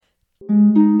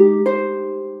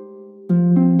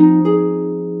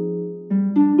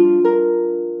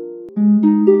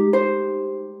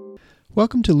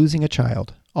Welcome to Losing a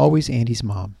Child, Always Andy's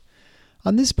Mom.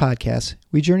 On this podcast,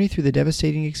 we journey through the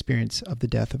devastating experience of the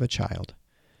death of a child.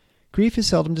 Grief is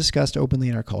seldom discussed openly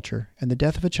in our culture, and the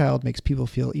death of a child makes people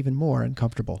feel even more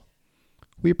uncomfortable.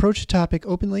 We approach the topic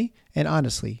openly and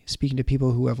honestly, speaking to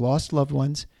people who have lost loved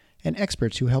ones and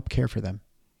experts who help care for them.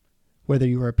 Whether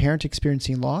you are a parent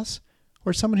experiencing loss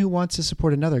or someone who wants to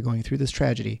support another going through this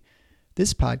tragedy,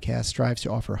 this podcast strives to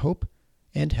offer hope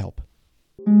and help.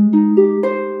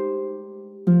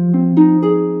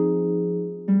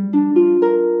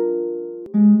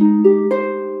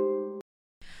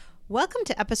 Welcome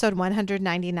to episode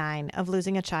 199 of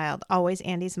Losing a Child, Always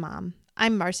Andy's Mom.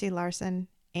 I'm Marcy Larson,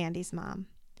 Andy's mom.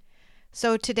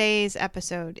 So today's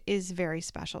episode is very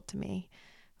special to me.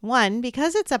 One,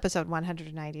 because it's episode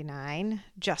 199,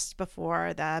 just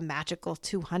before the magical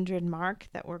 200 mark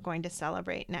that we're going to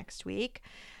celebrate next week.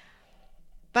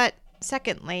 But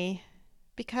secondly,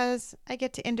 because I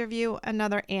get to interview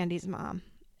another Andy's mom.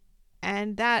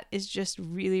 And that is just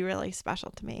really, really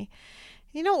special to me.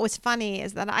 You know what was funny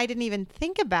is that I didn't even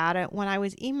think about it when I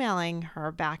was emailing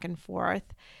her back and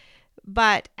forth.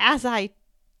 But as I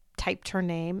typed her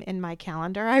name in my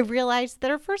calendar, I realized that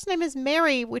her first name is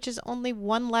Mary, which is only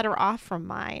one letter off from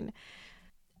mine.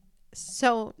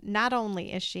 So not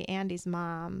only is she Andy's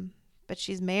mom, but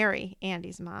she's Mary,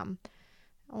 Andy's mom.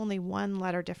 Only one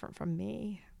letter different from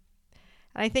me.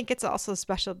 And I think it's also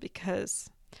special because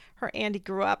her Andy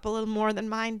grew up a little more than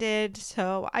mine did.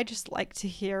 So I just like to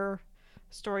hear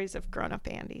stories of grown-up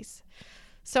Andys.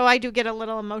 So I do get a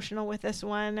little emotional with this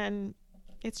one, and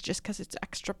it's just because it's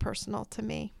extra personal to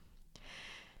me.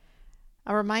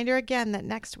 A reminder again that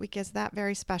next week is that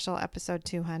very special episode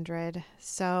 200.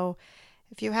 So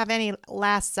if you have any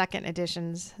last-second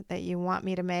additions that you want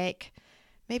me to make,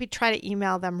 maybe try to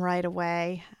email them right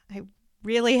away. I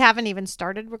really haven't even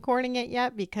started recording it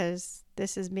yet because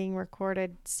this is being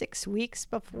recorded 6 weeks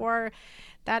before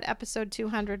that episode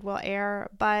 200 will air,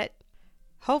 but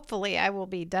hopefully I will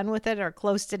be done with it or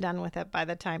close to done with it by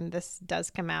the time this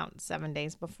does come out 7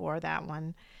 days before that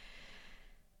one.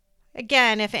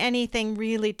 Again, if anything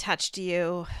really touched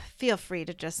you, feel free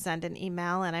to just send an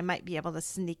email and I might be able to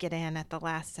sneak it in at the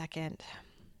last second.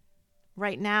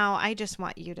 Right now, I just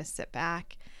want you to sit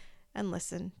back and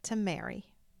listen to Mary,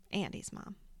 Andy's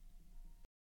mom.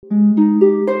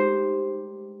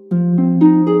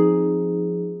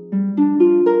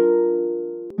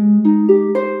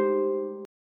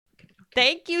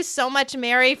 Thank you so much,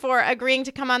 Mary, for agreeing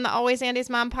to come on the Always Andy's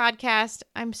Mom podcast.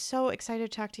 I'm so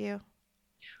excited to talk to you.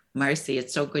 Marcy,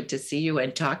 it's so good to see you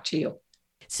and talk to you.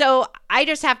 So I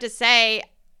just have to say,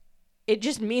 it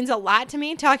just means a lot to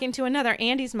me talking to another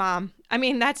Andy's mom. I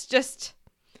mean, it's just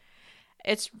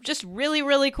really,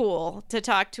 really cool to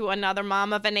talk to another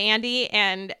mom of an Andy.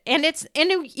 And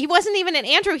he wasn't even an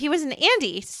Andrew, he was an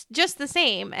Andy, just the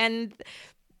same. And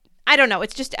I don't know,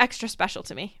 it's just extra special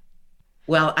to me.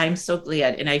 Well, I'm so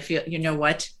glad. And I feel, you know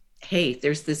what? Hey,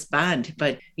 there's this bond.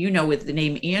 But, with the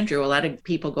name Andrew, a lot of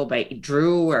people go by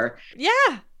Drew or,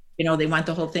 they want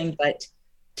the whole thing. But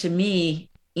to me,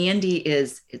 Andy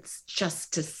it's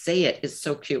just to say it is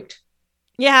so cute.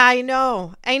 Yeah, I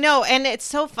know. And it's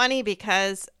so funny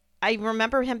because I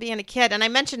remember him being a kid. And I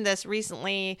mentioned this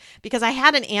recently because I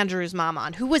had an Andrew's mom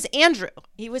on who was Andrew.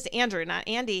 He was Andrew, not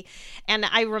Andy. And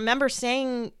I remember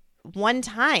saying one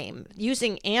time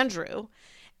using Andrew,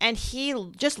 and he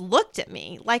just looked at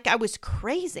me like I was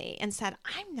crazy and said,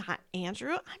 "I'm not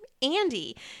Andrew, I'm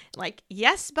Andy." Like,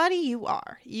 "Yes, buddy, you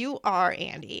are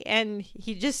Andy." And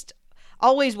he just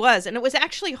always was. And it was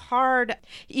actually hard,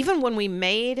 even when we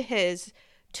made his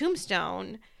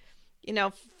tombstone,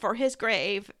 for his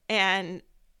grave. And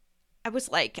I was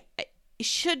like, it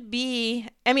should be,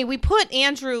 we put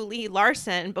Andrew Lee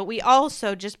Larson, but we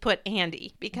also just put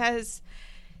Andy because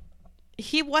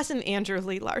he wasn't Andrew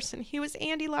Lee Larson. He was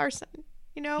Andy Larson,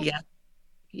 Yeah.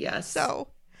 Yes. So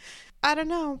I don't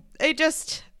know. He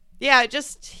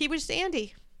was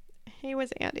Andy. He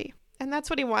was Andy. And that's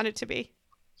what he wanted to be.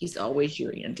 He's always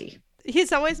your Andy.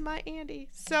 He's always my Andy.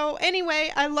 So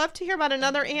anyway, I love to hear about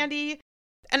another Andy.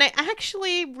 And I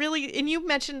actually really, and you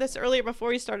mentioned this earlier before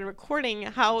we started recording,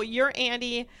 how your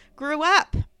Andy grew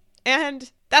up.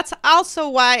 And that's also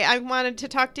why I wanted to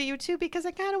talk to you too, because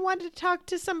I kind of wanted to talk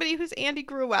to somebody whose Andy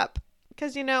grew up.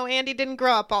 Because, Andy didn't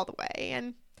grow up all the way.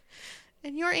 And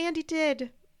your Andy did.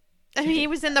 I mean, he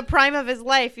was in the prime of his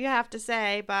life, you have to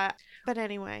say. But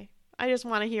anyway, I just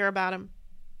want to hear about him.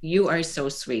 You are so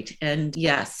sweet. And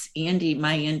yes, Andy,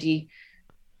 my Andy,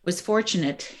 was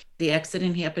fortunate. The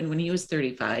accident happened when he was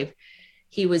 35.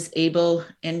 He was able,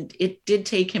 and it did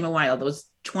take him a while, those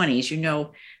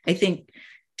 20s, I think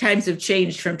times have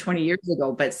changed from 20 years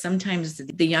ago, but sometimes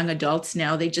the young adults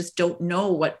now, they just don't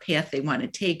know what path they want to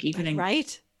take, even in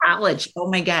college. Oh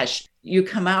my gosh, you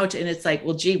come out and it's like,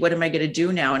 well, gee, what am I going to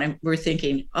do now? And we're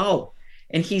thinking, oh,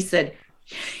 and he said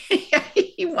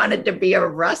he wanted to be a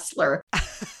wrestler.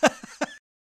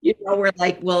 We're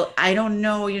like, well, I don't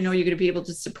know, you're going to be able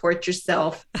to support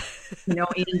yourself.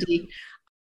 Andy,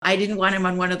 I didn't want him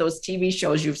on one of those TV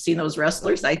shows. You've seen those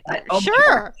wrestlers. I thought, oh,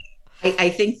 sure.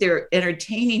 I think they're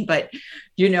entertaining, but,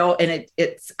 and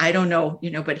it's, I don't know,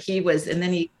 but he was, and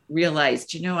then he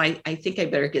realized, I think I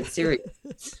better get serious.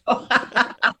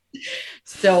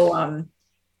 So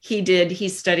he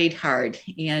studied hard,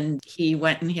 and he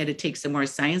went and had to take some more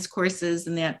science courses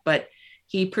and that, but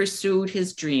he pursued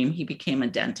his dream. He became a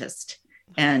dentist,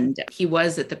 and he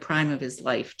was at the prime of his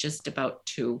life, just about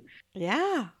to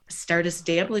start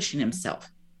establishing himself.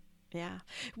 Yeah.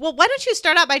 Well, why don't you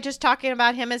start out by just talking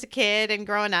about him as a kid and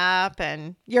growing up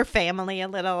and your family a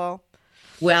little?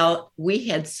 Well, we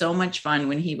had so much fun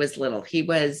when he was little. He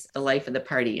was the life of the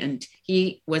party, and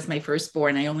he was my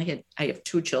firstborn. I have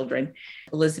 2 children.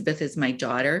 Elizabeth is my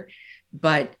daughter,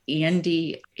 but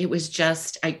Andy, it was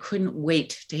just, I couldn't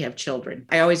wait to have children.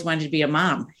 I always wanted to be a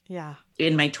mom. Yeah.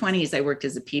 In my 20s, I worked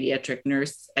as a pediatric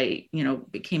nurse. I,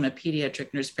 became a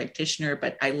pediatric nurse practitioner,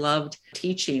 but I loved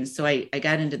teaching. So I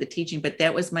got into the teaching, but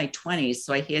that was my 20s.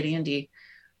 So I had Andy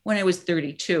when I was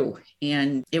 32,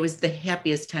 and it was the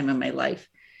happiest time of my life.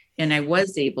 And I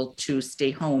was able to stay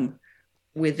home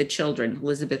with the children.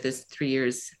 Elizabeth is 3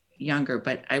 years younger,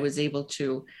 but I was able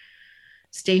to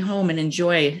stay home and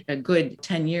enjoy a good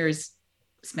 10 years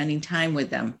spending time with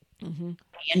them. Mm-hmm.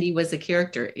 Andy was a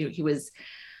character. He was,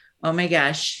 oh my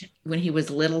gosh, when he was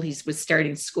little, he was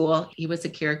starting school. He was a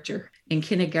character. In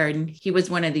kindergarten, he was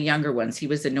one of the younger ones. He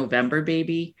was a November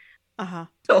baby. Uh-huh.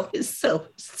 So his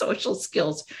social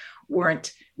skills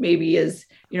weren't maybe as,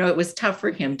 it was tough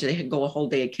for him to go a whole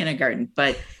day of kindergarten,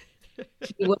 but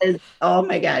he was, oh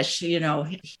my gosh,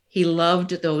 he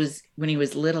loved those when he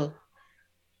was little.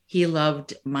 He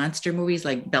loved monster movies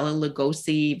like Bela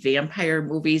Lugosi, vampire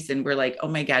movies. And we're like, oh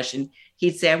my gosh. And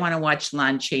he'd say, I want to watch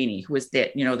Lon Chaney, who was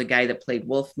that, the guy that played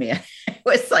Wolfman. It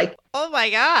was like, oh my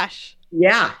gosh.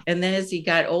 Yeah. And then as he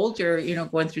got older,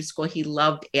 going through school, he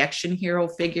loved action hero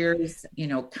figures,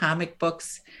 comic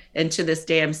books. And to this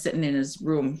day, I'm sitting in his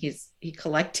room. He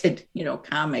collected,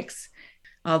 comics,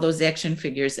 all those action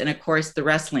figures. And of course, the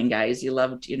wrestling guys, he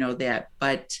loved, that.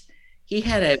 But he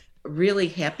had a really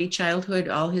happy childhood.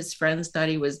 All his friends thought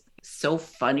he was so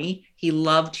funny. He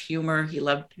loved humor. He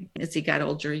loved, as he got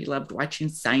older, he loved watching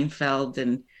Seinfeld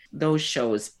and those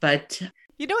shows. But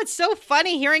it's so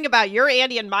funny hearing about your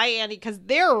Andy and my Andy, because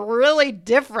they're really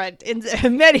different in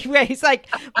many ways. Like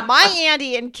my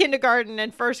Andy in kindergarten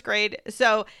and first grade.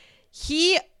 So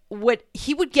he would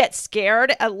get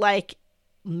scared at like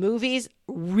movies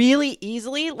really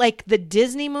easily, like the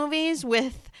Disney movies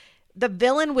with the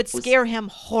villain would scare him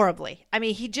horribly. I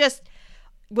mean, he just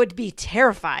would be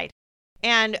terrified.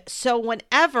 And so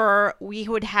whenever we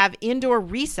would have indoor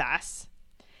recess,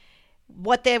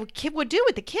 what the kid would do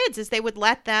with the kids is they would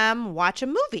let them watch a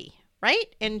movie,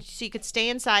 right? And so you could stay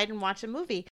inside and watch a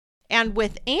movie. And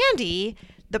with Andy,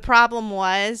 the problem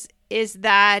is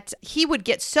that he would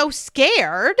get so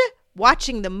scared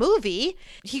watching the movie,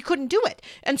 he couldn't do it.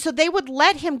 And so they would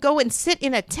let him go and sit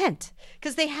in a tent,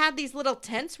 because they had these little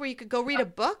tents where you could go read a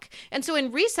book. And so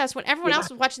in recess, when everyone else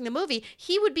was watching the movie,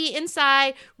 he would be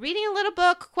inside reading a little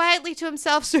book quietly to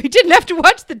himself, so he didn't have to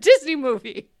watch the Disney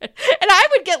movie. And I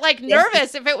would get like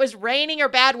nervous if it was raining or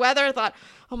bad weather. I thought,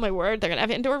 oh my word, they're going to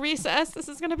have indoor recess. This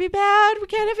is going to be bad. We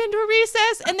can't have indoor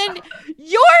recess. And then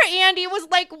your Andy was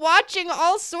like watching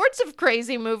all sorts of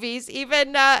crazy movies,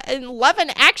 even in Love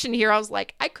and Action Heroes.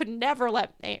 Like I could never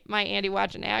let my Andy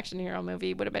watch an action hero movie.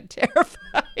 He would have been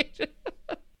terrified.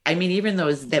 I mean, even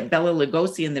that Bela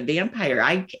Lugosi and the vampire,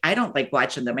 I don't like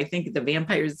watching them. I think the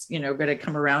vampires, going to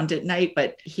come around at night,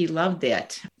 but he loved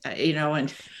that,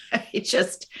 and it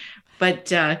just,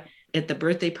 but at the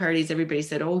birthday parties, everybody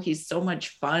said, oh, he's so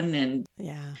much fun. And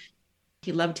yeah,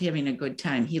 he loved having a good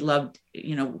time. He loved,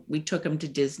 we took him to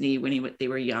Disney when they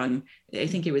were young. I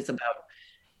think he was about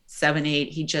 7, 8.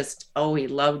 He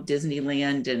loved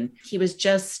Disneyland, and he was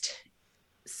just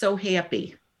so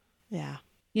happy. Yeah.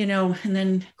 And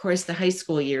then of course the high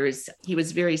school years, he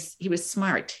was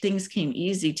smart. Things came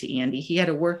easy to Andy. He had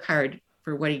to work hard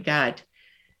for what he got,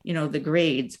 the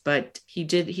grades, but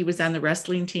he was on the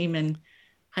wrestling team in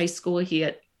high school.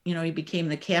 He he became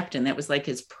the captain. That was like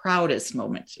his proudest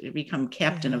moment to become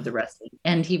captain of the wrestling.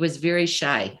 And he was very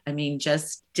shy. I mean,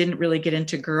 just didn't really get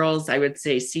into girls. I would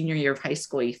say senior year of high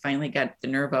school, he finally got the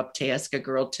nerve up to ask a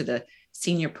girl to the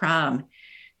senior prom,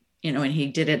 and he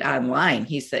did it online.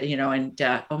 He said,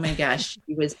 oh my gosh,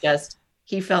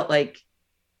 he felt like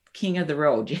king of the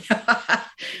road.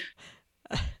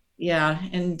 Yeah.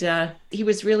 And he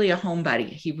was really a homebody.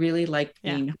 He really liked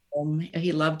being home.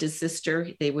 He loved his sister.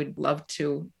 They would love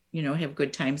to, have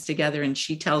good times together. And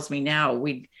she tells me now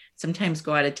we'd sometimes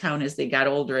go out of town as they got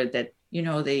older that,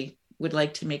 they would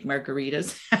like to make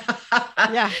margaritas.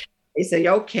 Yeah. They say,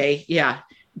 okay. Yeah.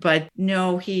 But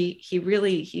no, he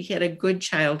had a good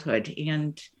childhood,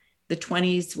 and the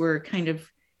 20s were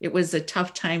it was a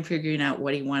tough time figuring out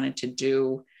what he wanted to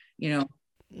do,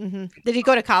 Mm-hmm. Did he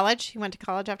go to college? He went to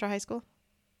college after high school?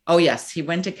 Oh, yes. He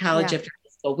went to college after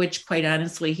high school, which quite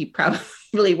honestly, he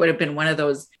probably would have been one of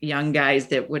those young guys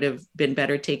that would have been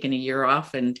better taking a year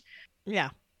off and,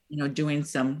 doing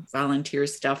some volunteer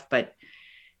stuff. But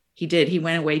he did. He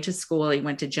went away to school. He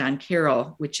went to John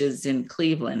Carroll, which is in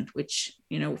Cleveland, which,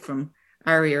 from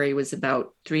our area was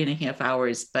about 3.5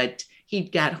 hours, but he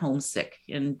got homesick.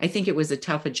 And I think it was a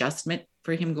tough adjustment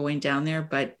for him going down there,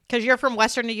 but because you're from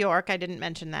Western New York, I didn't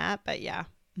mention that, but yeah.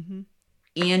 Mm-hmm.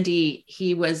 Andy,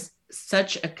 he was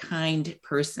such a kind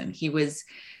person. He was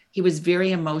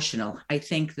very emotional. I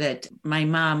think that my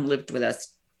mom lived with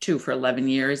us too for 11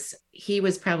 years. He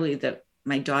was probably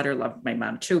my daughter loved my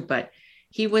mom too, but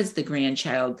he was the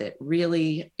grandchild that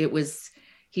really,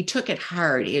 he took it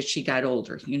hard as she got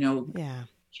older,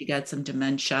 she got some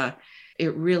dementia.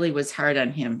 It really was hard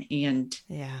on him. And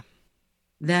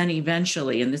then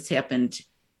eventually, and this happened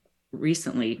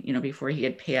recently, before he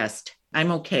had passed,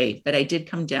 I'm okay, but I did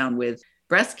come down with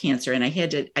breast cancer, and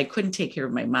I couldn't take care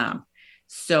of my mom.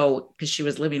 So, because she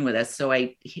was living with us. So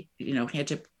she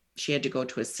had to go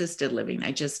to assisted living.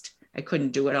 I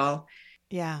couldn't do it all.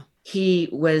 Yeah.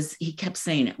 He kept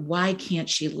saying, why can't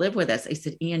she live with us? I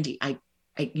said, Andy, I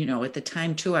at the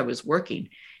time too, I was working,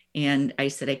 and I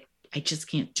said, I just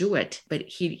can't do it. But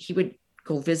he would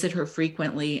go visit her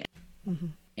frequently. Mm-hmm.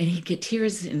 And he'd get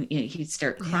tears and he'd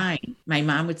start crying. Yeah. My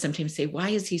mom would sometimes say, why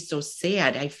is he so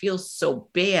sad? I feel so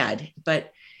bad.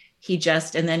 But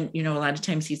and then, a lot of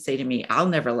times he'd say to me, I'll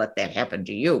never let that happen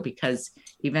to you, because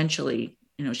eventually,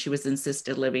 she was in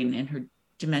assisted living and her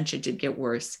dementia did get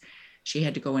worse. She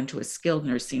had to go into a skilled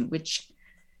nursing, which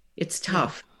it's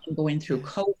tough. Going through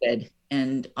COVID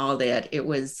and all that, it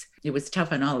was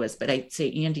tough on all of us. But I'd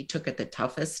say Andy took it the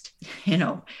toughest,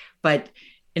 but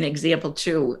an example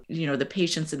too, the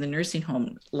patients in the nursing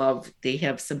home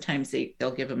sometimes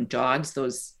they'll give them dogs,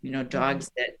 those,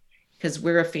 dogs that, because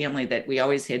we're a family that we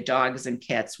always had dogs and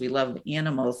cats. We love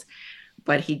animals,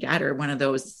 but he got her one of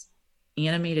those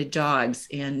animated dogs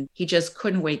and he just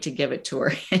couldn't wait to give it to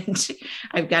her. And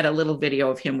I've got a little video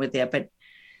of him with that, but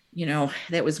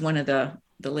that was one of the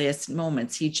last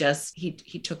moments. He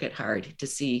took it hard to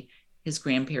see his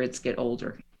grandparents get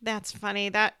older. That's funny.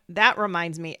 That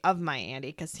reminds me of my Andy,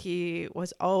 because he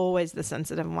was always the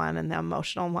sensitive one and the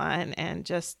emotional one, and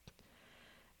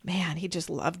he just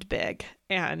loved big.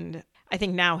 And I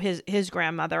think now his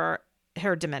grandmother,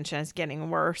 her dementia is getting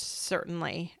worse,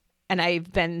 certainly. And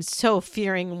I've been so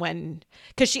fearing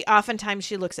because she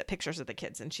looks at pictures of the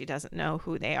kids and she doesn't know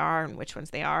who they are and which ones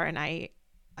they are. And I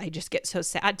just get so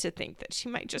sad to think that she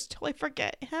might just totally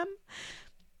forget him.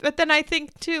 But then I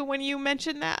think too, when you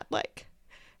mention that, like,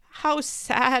 how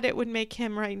sad it would make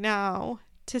him right now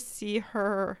to see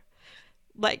her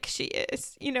like she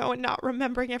is, and not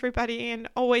remembering everybody and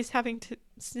always having to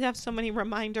have so many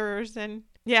reminders. And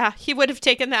he would have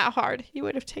taken that hard.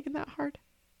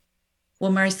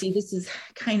 Well, Marcy, this is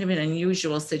kind of an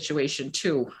unusual situation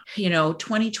too.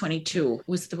 2022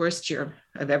 was the worst year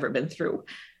I've ever been through.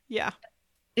 Yeah.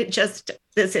 Of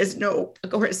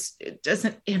course, it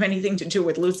doesn't have anything to do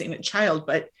with losing a child,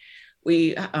 but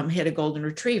we had a golden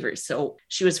retriever. So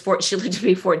she lived to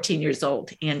be 14 years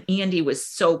old, and Andy was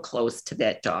so close to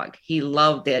that dog. He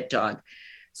loved that dog.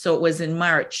 So it was in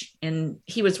March, and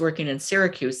he was working in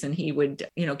Syracuse, and he would,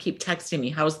 keep texting me,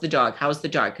 how's the dog?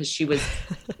 Because she was,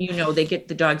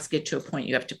 the dogs get to a point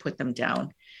you have to put them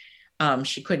down.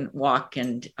 She couldn't walk,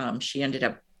 and she ended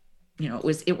up,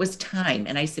 it was time.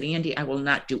 And I said, Andy, I will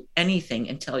not do anything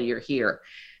until you're here.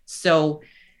 So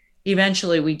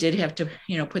eventually we did have to,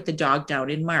 put the dog down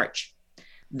in March.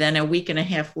 Then a week and a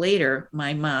half later,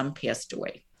 my mom passed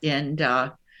away. And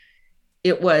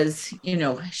it was,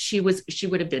 she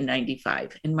would have been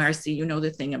 95. And Marcy, the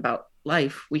thing about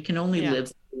life, we can only live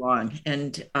so long.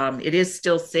 And it is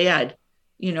still sad,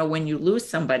 when you lose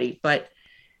somebody, but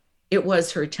it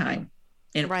was her time.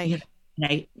 And, right.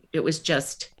 it was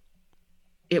just,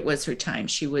 it was her time.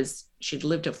 She'd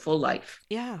lived a full life.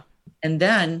 Yeah. And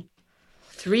then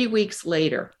 3 weeks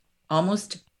later,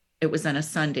 almost, it was on a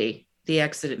Sunday, the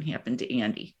accident happened to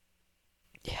Andy.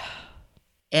 Yeah.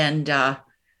 And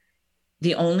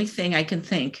the only thing I can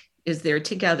think is they're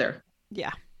together.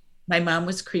 Yeah. My mom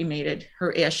was cremated.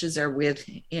 Her ashes are with,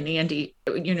 and Andy,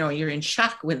 you're in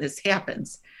shock when this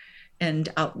happens. And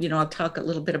I'll talk a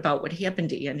little bit about what happened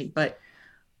to Andy, but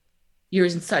you're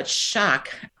in such shock.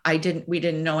 We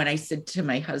didn't know. And I said to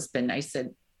my husband, I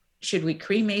said, should we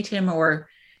cremate him? Or,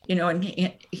 and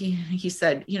he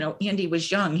said, Andy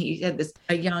was young. He had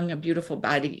a beautiful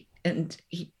body. And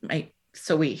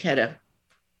so we had a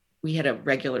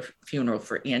regular funeral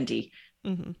for Andy.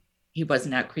 Mm-hmm. He was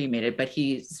not cremated, but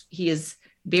he is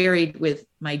buried with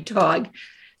my dog's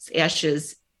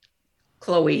ashes,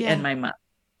 Chloe, and my mom.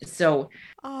 So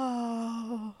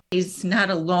he's not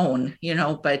alone,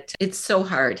 but it's so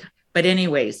hard. But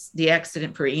anyways, the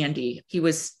accident for Andy, he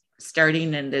was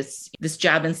starting in this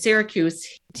job in Syracuse.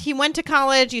 He went to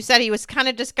college. You said he was kind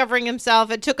of discovering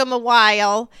himself. It took him a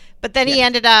while, but then he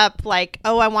ended up like,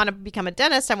 oh, I want to become a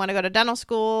dentist. I want to go to dental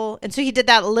school. And so he did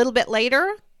that a little bit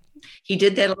later. He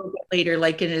did that a little bit later,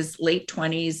 like in his late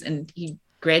 20s, and he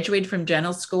graduated from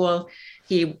dental school.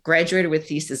 He graduated with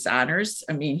thesis honors.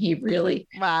 I mean, he really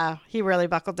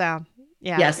buckled down.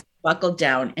 Yeah. Yes, buckled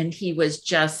down. And he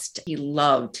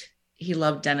loved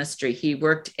dentistry. He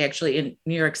worked actually in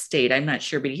New York State. I'm not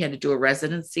sure, but he had to do a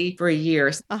residency for a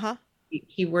year. Uh-huh.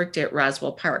 He worked at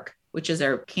Roswell Park, which is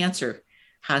our cancer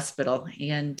hospital.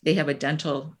 And they have a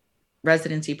dental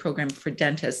residency program for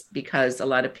dentists because a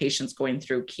lot of patients going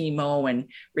through chemo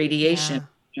and radiation,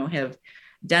 have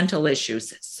dental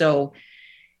issues. So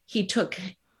he took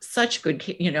such good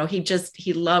care.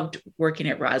 He loved working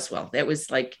at Roswell. That was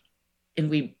like,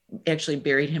 and we actually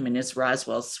buried him in his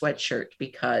Roswell sweatshirt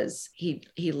because he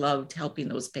loved helping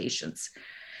those patients.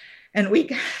 And we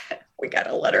got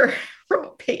a letter from a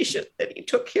patient that he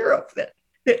took care of that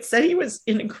said he was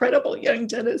an incredible young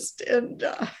dentist, and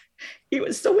he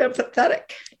was so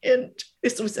empathetic. And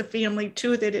this was a family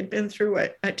too that had been through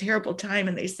a terrible time.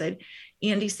 And they said,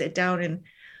 Andy sat down and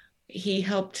he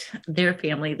helped their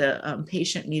family. The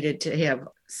patient needed to have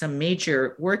some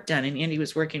major work done. And Andy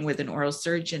was working with an oral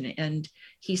surgeon, and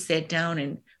he sat down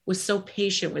and was so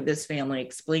patient with this family,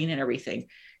 explaining everything.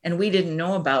 And we didn't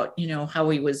know about, how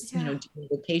he was, dealing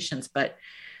with patients, but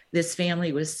this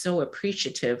family was so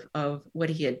appreciative of what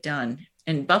he had done.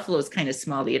 And Buffalo is kind of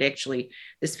small.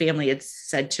 This family had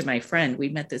said to my friend, we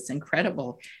met this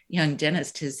incredible young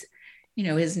dentist. His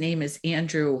name is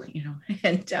Andrew,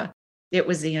 and it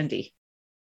was Andy.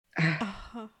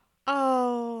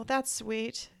 Oh, that's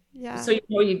sweet. Yeah. So,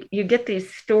 you get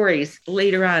these stories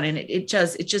later on, and it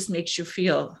just makes you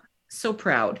feel so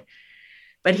proud.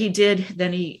 But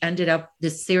then he ended up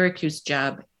this Syracuse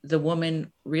job. The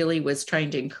woman really was trying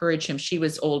to encourage him. She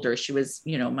was older. She was,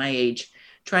 my age,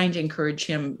 trying to encourage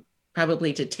him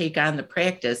probably to take on the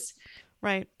practice.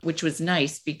 Right. Which was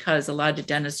nice because a lot of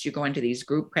dentists, you go into these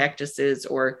group practices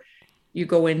or you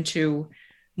go into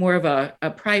more of a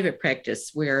private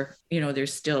practice where, they're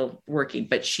still working.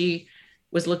 But she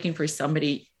was looking for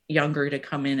somebody younger to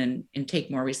come in and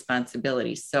take more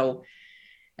responsibility. So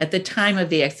at the time of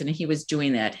the accident, he was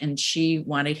doing that. And she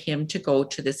wanted him to go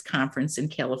to this conference in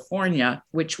California,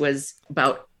 which was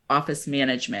about office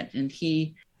management. And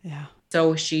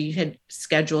so she had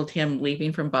scheduled him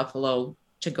leaving from Buffalo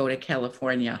to go to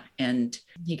California. And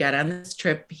he got on this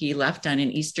trip. He left on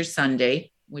an Easter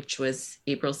Sunday, which was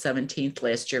April 17th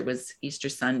last year, was Easter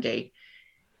Sunday.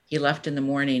 He left in the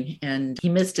morning and he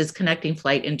missed his connecting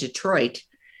flight in Detroit.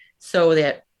 So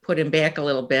that put him back a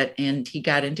little bit, and he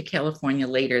got into California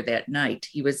later that night.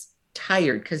 He was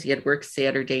tired because he had worked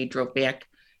Saturday, drove back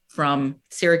from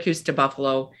Syracuse to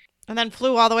Buffalo. And then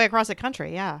flew all the way across the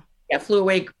country. Yeah. Yeah, flew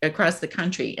away across the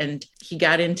country. And he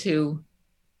got into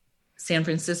San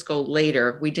Francisco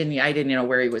later. I didn't know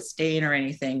where he was staying or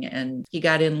anything. And he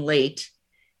got in late.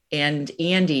 And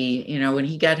Andy, when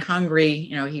he got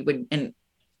hungry, he would, and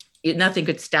nothing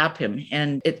could stop him.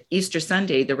 And at Easter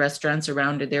Sunday, the restaurants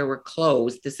around there were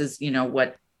closed. This is,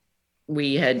 what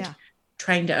we had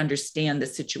trying to understand the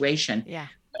situation. Yeah.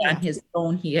 On his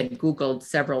phone, he had Googled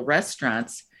several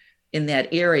restaurants in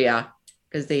that area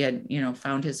because they had,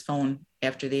 found his phone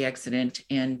after the accident.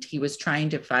 And he was trying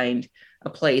to find a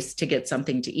place to get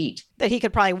something to eat. That he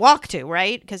could probably walk to,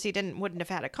 right? Because he wouldn't have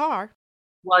had a car.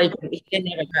 Well, he didn't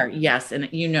have a car. Yes. And,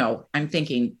 I'm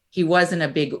thinking he wasn't a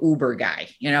big Uber guy.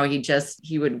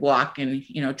 He would walk and,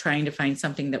 trying to find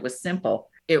something that was simple.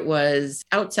 It was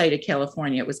outside of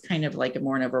California. It was kind of like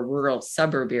more of a rural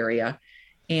suburb area.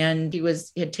 And he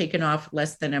had taken off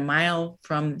less than a mile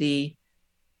from the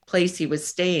place he was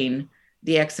staying.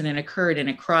 The accident occurred, and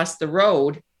across the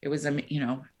road, it was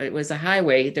a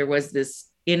highway. There was this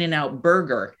In-N-Out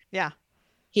Burger. Yeah.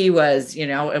 He was,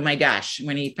 oh my gosh,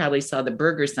 when he probably saw the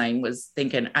burger sign, was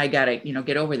thinking, I gotta,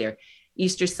 get over there.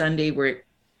 Easter Sunday, we're,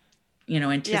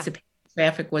 anticipating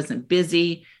traffic wasn't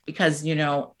busy because,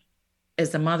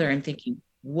 as a mother, I'm thinking,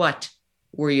 what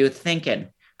were you thinking?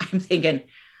 I'm thinking,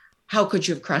 how could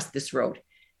you have crossed this road?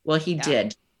 Well, he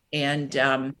did.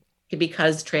 And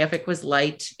because traffic was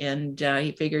light, and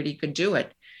he figured he could do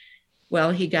it.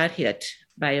 Well, he got hit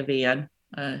by a van,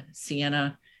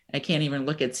 Sienna. I can't even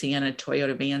look at Sienna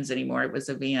Toyota vans anymore. It was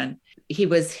a van. He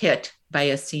was hit by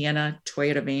a Sienna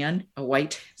Toyota van, a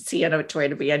white Sienna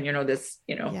Toyota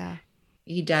van,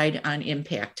 He died on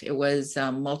impact. It was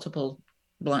multiple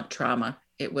blunt trauma.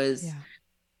 It was,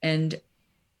 and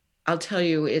I'll tell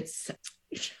you, it's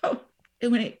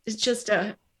just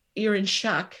you're in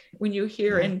shock when you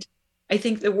hear, and I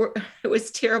think it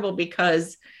was terrible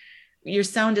because you're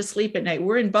sound asleep at night.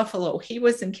 We're in Buffalo. He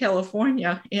was in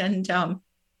California, and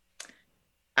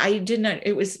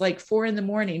it was like 4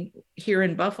 a.m. here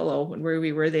in Buffalo where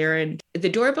we were there, and the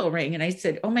doorbell rang, and I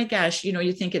said, oh my gosh,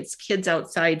 you think it's kids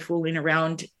outside fooling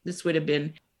around. This would have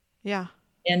been. Yeah.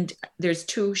 And there's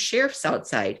 2 sheriffs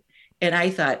outside. And I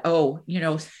thought,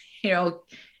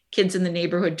 kids in the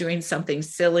neighborhood doing something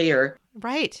silly, or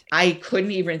right. I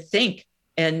couldn't even think.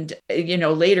 And,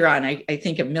 later on, I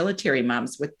think of military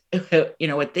moms with,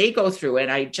 what they go through.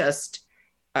 And I just,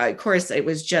 of course, it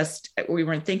was just, we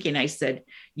weren't thinking. I said,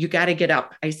 you got to get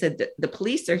up. I said, the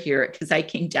police are here, because I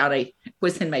came down. I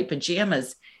was in my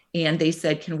pajamas, and they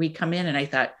said, can we come in? And I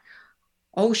thought,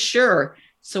 oh, sure.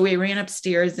 So we ran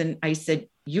upstairs, and I said,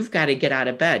 you've got to get out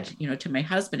of bed, to my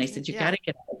husband. I said, you got to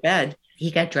get out of bed.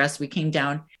 He got dressed. We came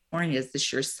down. Morning, is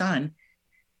this your son?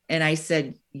 And I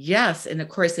said, yes. And of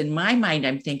course, in my mind,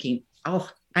 I'm thinking,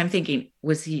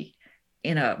 was he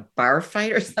in a bar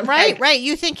fight or something? Right.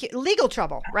 You think legal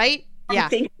trouble, right? I'm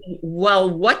thinking, well,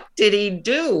 what did he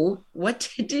do? What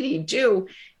did he do?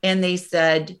 And they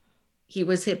said he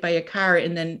was hit by a car.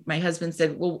 And then my husband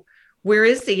said, well, where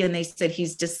is he? And they said,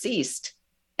 he's deceased.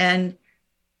 And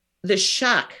the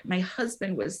shock, my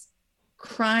husband was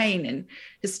crying and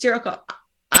hysterical.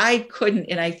 I couldn't,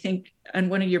 and I think on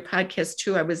one of your podcasts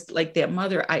too, I was like that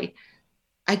mother. I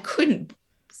couldn't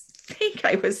think.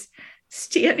 I was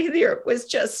standing there. It was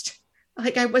just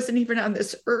like I wasn't even on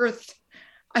this earth.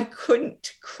 I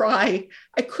couldn't cry.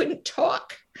 I couldn't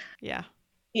talk. Yeah.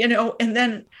 And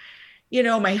then,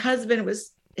 my husband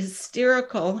was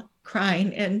hysterical,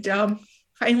 crying. And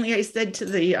finally I said to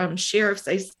the sheriffs,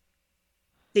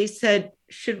 they said,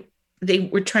 they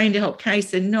were trying to help. I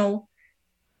said, no,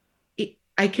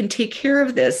 I can take care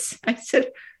of this. I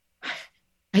said,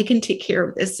 I can take care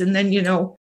of this. And then,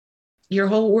 your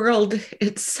whole world,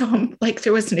 it's like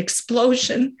there was an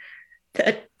explosion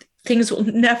that things will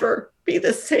never be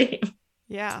the same.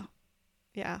 Yeah.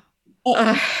 Yeah.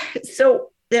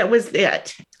 So that was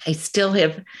that. I still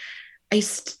have, I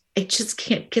just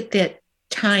can't get that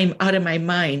time out of my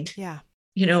mind. Yeah.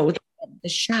 The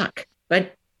shock,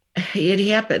 but it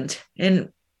happened,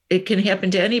 and it can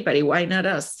happen to anybody. Why not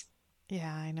us?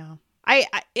 Yeah, I know.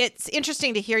 It's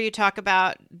interesting to hear you talk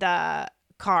about the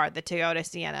car, the Toyota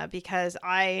Sienna, because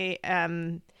I'm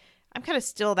kind of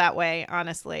still that way,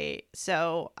 honestly.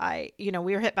 So we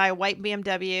were hit by a white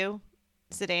BMW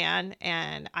sedan,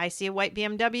 and I see a white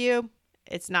BMW.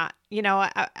 It's not,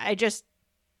 I just,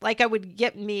 like, I would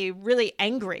get me really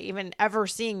angry even ever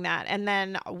seeing that. And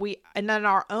then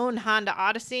our own Honda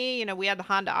Odyssey, we had the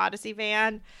Honda Odyssey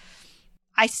van.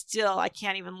 I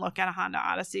can't even look at a Honda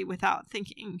Odyssey without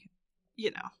thinking,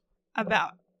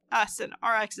 about us and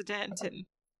our accident, and,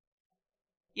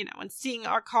 and seeing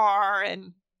our car.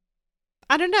 And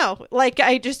I don't know, like,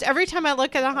 every time I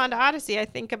look at a Honda Odyssey, I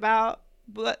think about,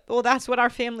 well, that's what our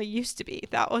family used to be.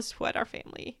 That was what our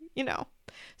family,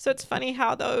 So it's funny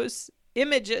how those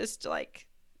images, like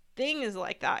things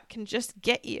like that, can just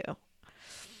get you.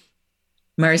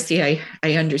 Marcy, I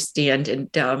understand.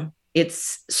 And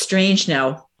it's strange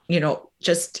now,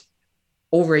 just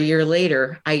over a year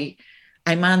later,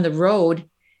 I'm on the road,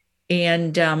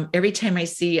 and every time I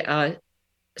see a white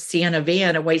Sienna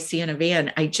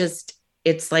van,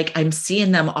 it's like I'm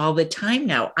seeing them all the time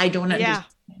now. I don't understand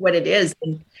what it is.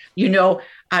 And,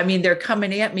 they're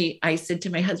coming at me. I said to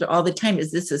my husband all the time,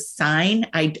 is this a sign?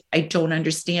 I don't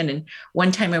understand. And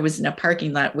one time I was in a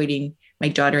parking lot waiting. My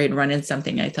daughter had run in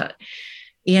something. I thought,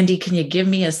 Andy, can you give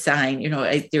me a sign?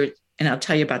 And I'll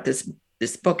tell you about this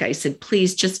book. I said,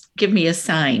 please just give me a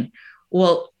sign.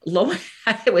 Well,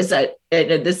 it was and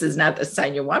this is not the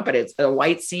sign you want, but it's a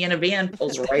white Sienna van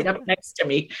pulls right up next to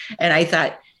me. And I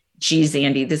thought, geez,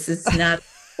 Andy, this is not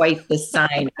quite the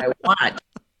sign I want,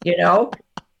 you know?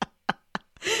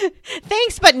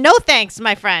 Thanks, but no thanks,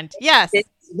 my friend. Yes.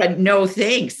 But no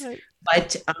thanks.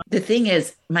 But the thing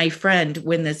is, my friend,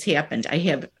 when this happened,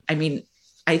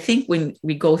 I think when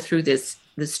we go through this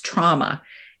trauma,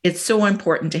 it's so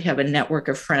important to have a network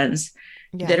of friends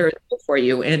that are there for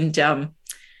you. And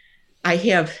I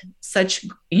have such,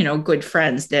 good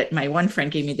friends that my one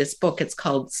friend gave me this book. It's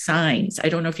called Signs. I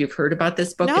don't know if you've heard about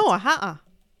this book. No,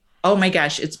 Oh my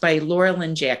gosh. It's by Laura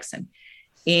Lynn Jackson.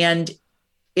 And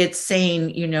it's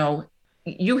saying,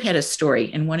 you had a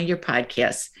story in one of your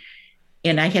podcasts.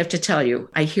 And I have to tell you,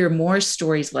 I hear more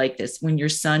stories like this when your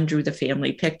son drew the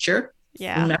family picture.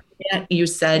 Yeah. Remember that? You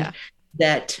said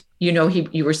that,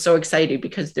 you were so excited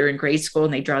because they're in grade school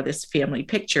and they draw this family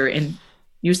picture. And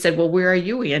you said, well, where are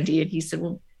you, Andy? And he said,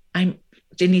 well,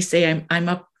 didn't he say I'm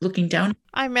up looking down?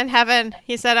 I'm in heaven.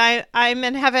 He said, I'm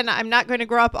in heaven. I'm not going to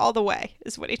grow up all the way,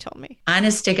 is what he told me.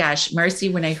 Honest to gosh, Marcy,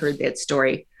 when I heard that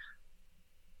story,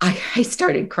 I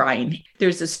started crying.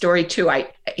 There's a story too.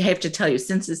 I have to tell you,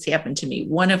 since this happened to me,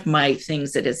 one of my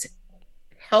things that has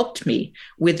helped me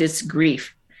with this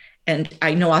grief, and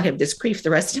I know I'll have this grief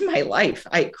the rest of my life.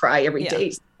 I cry every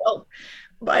day. So,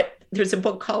 but there's a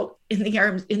book called I think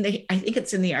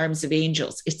it's In the Arms of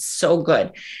Angels. It's so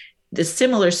good. The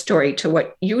similar story to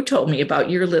what you told me about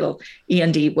your little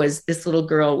Andy was this little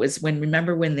girl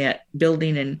remember when that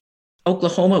building in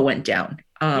Oklahoma went down?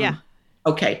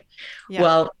 Okay. Yeah.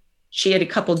 Well, she had a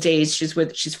couple of days.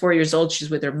 She's 4 years old. She's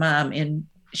with her mom. And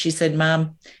she said,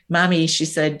 Mommy, she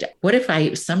said, what if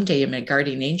I someday am a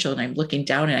guardian angel and I'm looking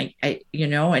down and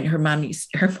and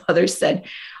her mother said,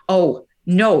 oh,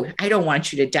 no, I don't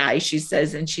want you to die. She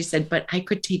said, but I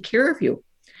could take care of you.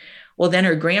 Well, then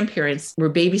her grandparents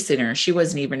were babysitting her. She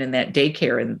wasn't even in that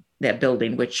daycare in that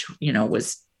building, which,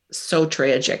 was so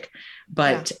tragic.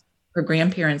 But her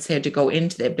grandparents had to go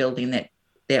into that building that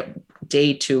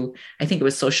day to, I think it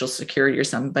was Social Security or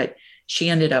something, but she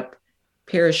ended up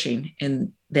perishing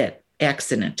in that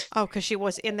accident. Oh, because she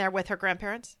was in there with her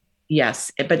grandparents? Yes.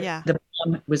 But the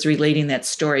mom was relating that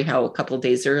story, how a couple of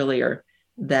days earlier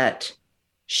that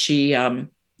she,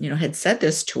 had said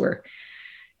this to her.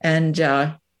 And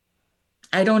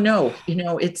I don't know,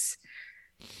 it's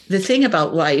the thing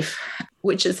about life,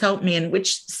 which has helped me and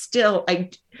which still I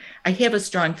have a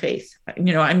strong faith.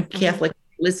 I'm Catholic.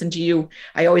 Listen to you.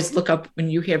 I always look up when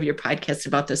you have your podcast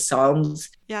about the Psalms.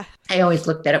 Yeah. I always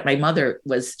looked that up. My mother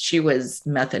was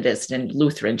Methodist and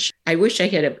Lutheran. I wish I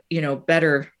had a,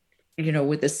 better,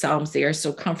 with the Psalms, they are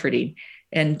so comforting.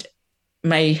 And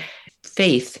my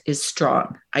faith is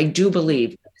strong. I do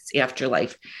believe it's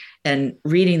afterlife and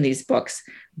reading these books.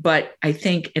 But I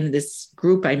think in this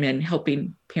group I'm in,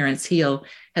 helping parents heal,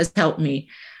 has helped me.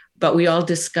 But we all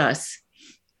discuss,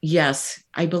 yes,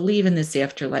 I believe in this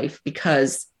afterlife,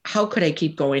 because how could I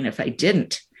keep going if I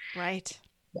didn't? Right.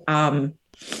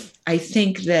 I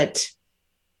think that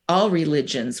all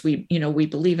religions, we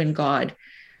believe in God,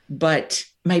 but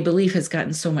my belief has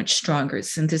gotten so much stronger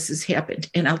since this has happened.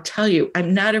 And I'll tell you,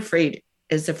 I'm not afraid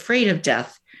of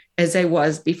death as I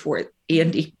was before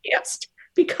Andy passed,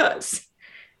 because,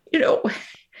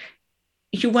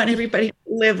 you want everybody to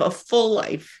live a full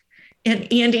life.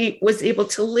 And Andy was able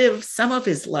to live some of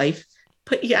his life,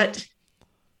 but yet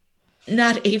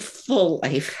not a full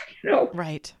life,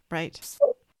 Right.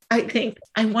 So I think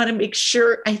I want to make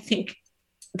sure,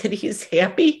 that he's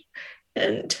happy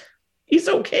and he's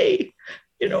okay,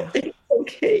 that he's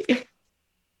okay.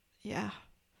 Yeah.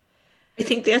 I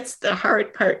think that's the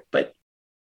hard part, but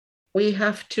we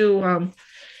have to,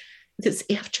 this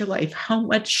afterlife, how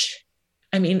much,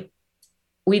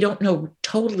 we don't know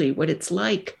totally what it's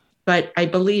like, but I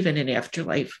believe in an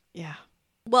afterlife. Yeah.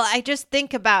 Well, I just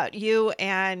think about you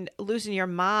and losing your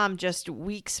mom just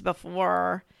weeks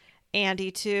before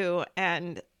Andy too.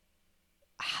 And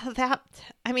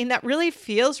that really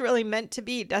feels really meant to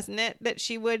be, doesn't it? That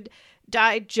she would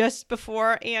die just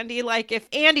before Andy. Like if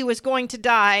Andy was going to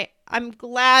die, I'm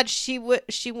glad she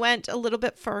went a little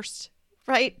bit first,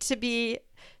 right? To be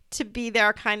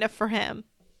there kind of for him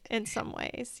in some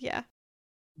ways. Yeah.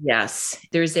 Yes.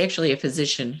 There's actually a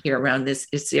physician here around this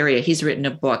area. He's written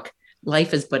a book,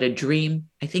 Life is But a Dream.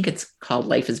 I think it's called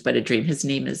Life is But a Dream. His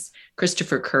name is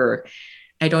Christopher Kerr.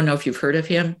 I don't know if you've heard of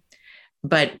him,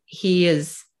 but he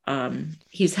is,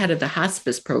 he's head of the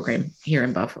hospice program here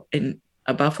in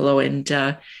Buffalo.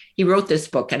 And he wrote this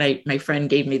book, and my friend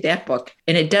gave me that book,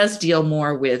 and it does deal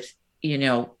more with,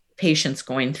 patients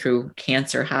going through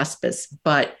cancer hospice,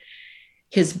 but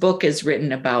his book is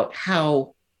written about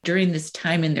how during this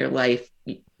time in their life,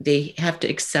 they have to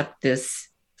accept this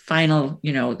final,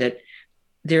 that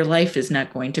their life is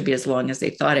not going to be as long as they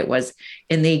thought it was.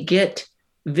 And they get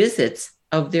visits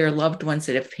of their loved ones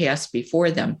that have passed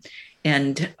before them.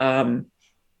 And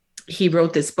he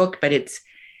wrote this book, but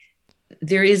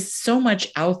there is so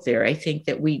much out there. I think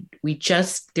that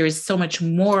there is so much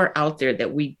more out there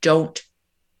that we don't,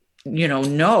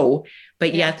 know,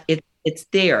 but yet it's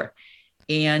there.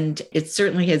 And it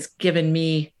certainly has given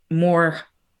me more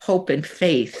hope and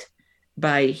faith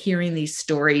by hearing these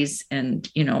stories and,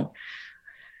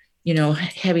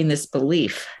 having this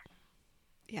belief.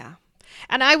 Yeah.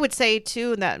 And I would say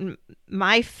too that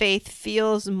my faith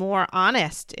feels more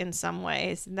honest in some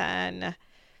ways than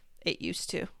it used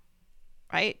to.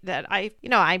 Right? That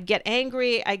I get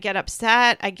angry, I get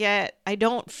upset, I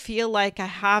don't feel like I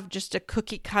have just a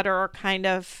cookie cutter kind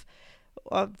of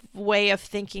way of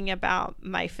thinking about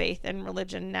my faith and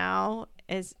religion now.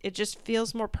 It just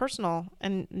feels more personal.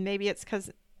 And maybe it's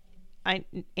because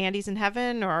Andy's in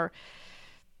heaven, or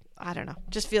I don't know,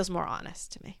 just feels more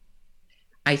honest to me.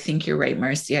 I think you're right,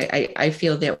 Marcy. I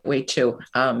feel that way too.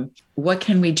 What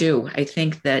can we do? I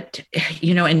think that,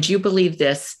 and do you believe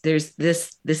this? There's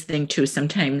this thing too.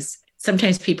 Sometimes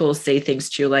people will say things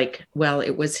to you like, well,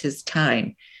 it was his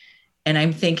time. And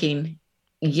I'm thinking,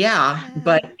 yeah,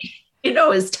 but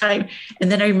his time.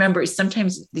 And then I remember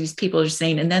sometimes these people are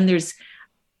saying, and then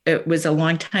it was a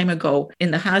long time ago in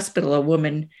the hospital, a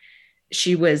woman,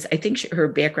 her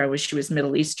background was she was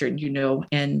Middle Eastern,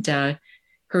 and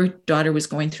her daughter was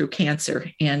going through cancer.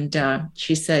 And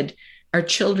she said, our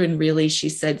children really, she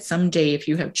said, someday if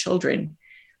you have children,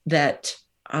 that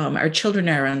our children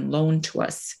are on loan to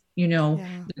us, they're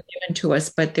given to us,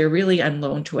 but they're really on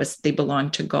loan to us. They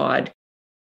belong to God.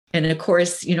 And of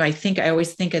course, I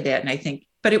always think of that and I think,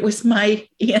 but it was my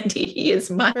Andy. He is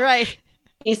my, right.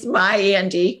 He's my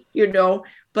Andy,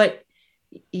 but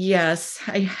yes,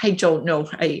 I don't know.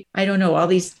 I don't know all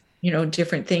these,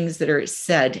 different things that are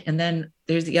said. And then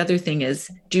there's the other thing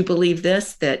is, do you believe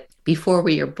this, that before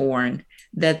we are born,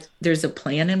 that there's a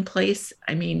plan in place?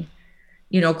 I mean,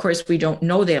 of course we don't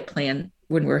know that plan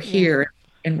when we're here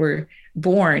and we're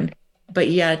born, but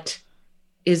yet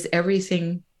is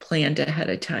everything planned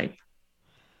ahead of time?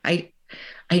 I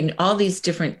all these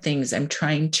different things I'm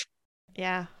trying to.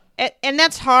 Yeah. And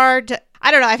that's hard. I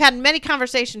don't know. I've had many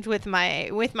conversations with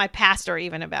my pastor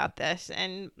even about this.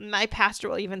 And my pastor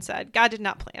will even said, God did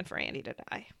not plan for Andy to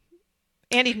die.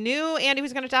 Andy knew Andy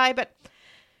was going to die, but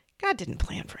God didn't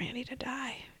plan for Andy to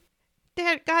die.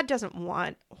 God doesn't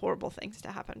want horrible things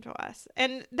to happen to us.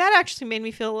 And that actually made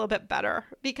me feel a little bit better,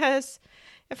 because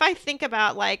if I think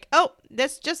about like, oh,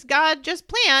 God just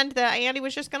planned that Andy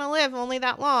was just going to live only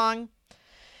that long,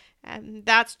 and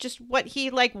that's just what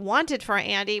he wanted for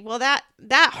Andy. Well, that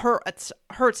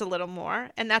hurts a little more,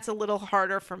 and that's a little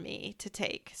harder for me to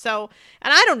take. So,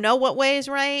 and I don't know what way is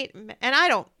right, and I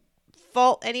don't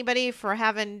fault anybody for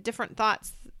having different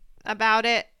thoughts about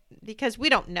it, because we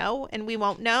don't know and we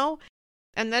won't know.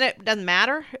 And then it doesn't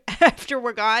matter. After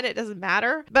we're gone, it doesn't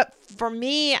matter. But for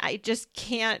me, I just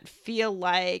can't feel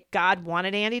like God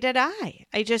wanted Andy to die.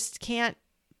 I just can't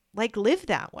live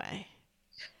that way.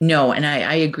 No, and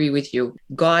I agree with you.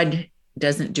 God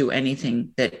doesn't do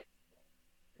anything that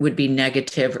would be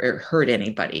negative or hurt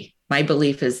anybody. My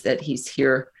belief is that he's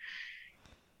here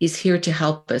to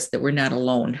help us, that we're not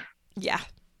alone. Yeah,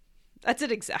 that's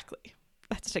it exactly.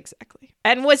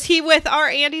 And was he with our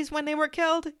Andys when they were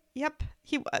killed? Yep,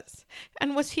 he was.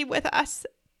 And was he with us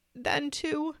then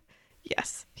too?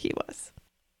 Yes, he was.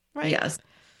 Right?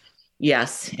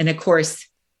 Yes. And of course,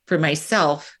 for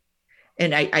myself,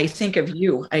 and I think of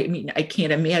you, I mean, I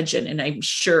can't imagine. And I'm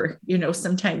sure,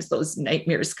 sometimes those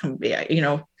nightmares come back,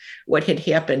 what had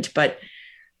happened. But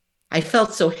I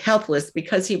felt so helpless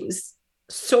because he was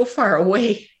so far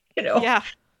away, Yeah.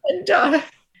 And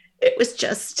it was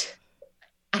just,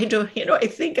 I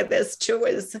think of this too,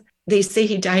 as they say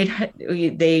he died,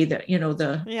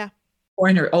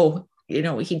 coroner,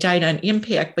 he died on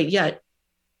impact, but yet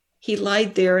he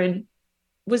lied there, and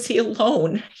was he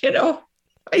alone?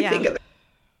 I think of it.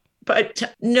 But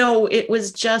no, it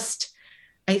was just,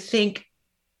 I think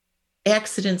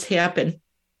accidents happen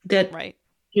that, right.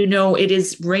 It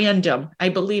is random. I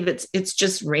believe it's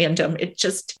just random. It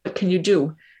just, what can you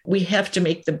do? We have to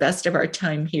make the best of our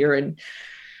time here. And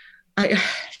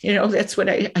that's what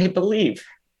I believe.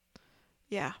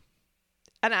 Yeah.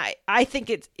 And I think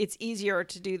it's easier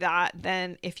to do that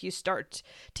than if you start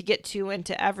to get too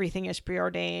into everything is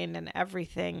preordained and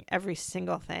every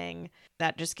single thing.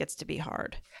 That just gets to be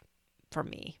hard for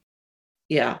me.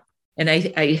 Yeah. And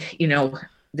I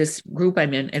this group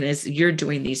I'm in, and as you're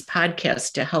doing these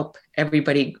podcasts to help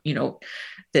everybody,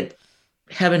 that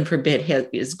heaven forbid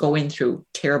is going through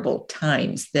terrible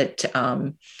times, that,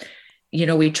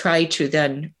 we try to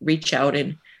then reach out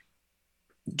and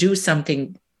do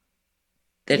something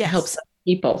that helps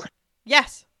people.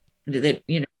 Yes. That,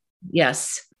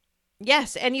 yes.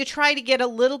 Yes. And you try to get a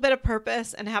little bit of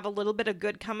purpose and have a little bit of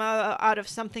good come out of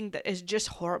something that is just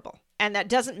horrible. And that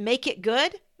doesn't make it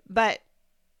good, but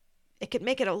it could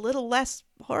make it a little less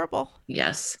horrible.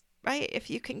 Yes. Right? If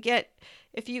you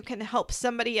can help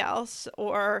somebody else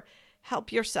or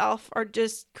help yourself or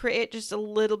just create just a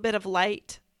little bit of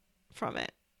light from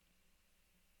it.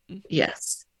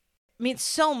 Yes. I mean,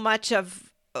 so much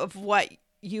of what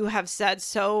you have said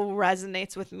so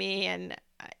resonates with me. And,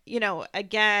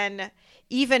 again,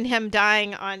 even him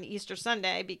dying on Easter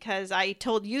Sunday, because I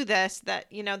told you this, that,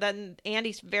 then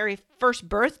Andy's very first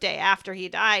birthday after he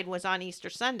died was on Easter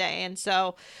Sunday. And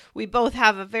so we both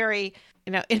have a very,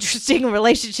 interesting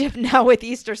relationship now with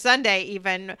Easter Sunday,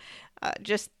 even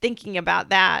just thinking about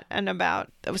that and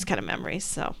about those kind of memories.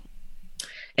 So.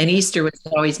 And Easter was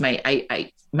always my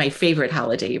favorite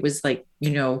holiday. It was like,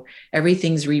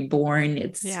 everything's reborn.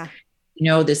 It's,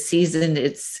 the season,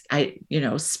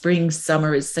 spring,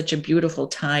 summer is such a beautiful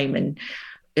time, and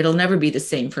it'll never be the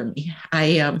same for me.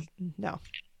 No.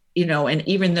 And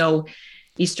even though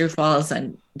Easter falls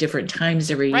on different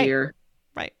times every year,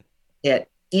 right. At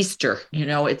Easter,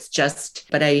 it's just,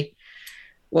 but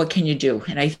what can you do?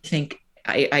 And I think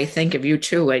of you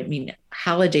too. I mean,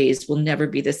 holidays will never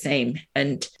be the same.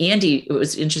 And Andy, it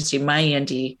was interesting. My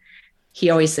Andy, he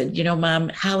always said, Mom,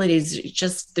 holidays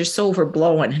just, they're so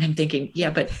overblown. And I'm thinking, yeah,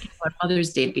 but on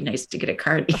Mother's Day, it'd be nice to get a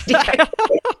card.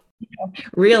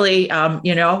 Really, and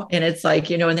it's like,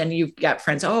 and then you've got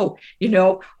friends, I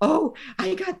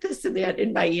got this and that.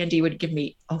 And my Andy would give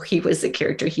me, he was a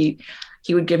character. He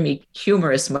would give me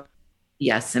humorous.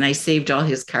 Yes. And I saved all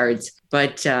his cards,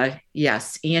 but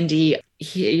yes, Andy,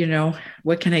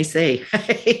 what can I say?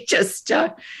 Just,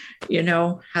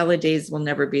 holidays will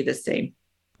never be the same.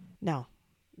 No,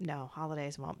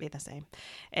 holidays won't be the same.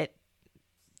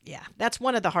 That's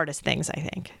one of the hardest things, I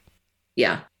think.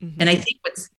 Yeah. Mm-hmm. And I think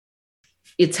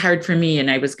it's hard for me.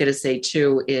 And I was going to say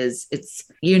too, is it's,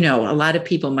 a lot of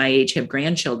people my age have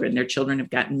grandchildren. Their children have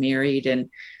gotten married, and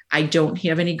I don't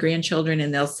have any grandchildren.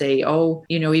 And they'll say,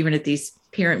 even at these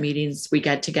parent meetings, we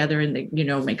got together and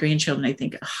my grandchildren, I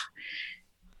think,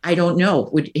 I don't know,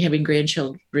 would having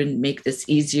grandchildren make this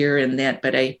easier and that,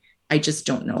 but I just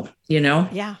don't know,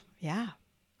 Yeah. Yeah.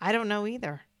 I don't know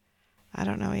either.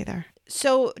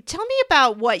 So tell me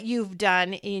about what you've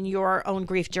done in your own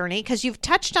grief journey, because you've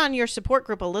touched on your support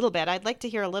group a little bit. I'd like to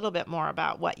hear a little bit more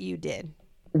about what you did.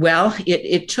 Well,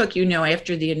 it took,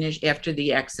 after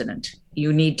the accident,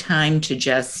 you need time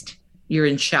to you're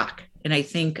in shock. And I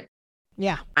think,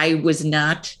 I was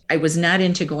not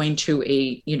into going to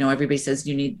everybody says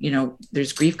you need,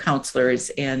 there's grief counselors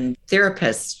and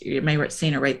therapists. Am I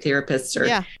saying it right? Therapists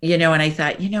and I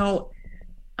thought,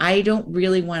 I don't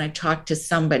really want to talk to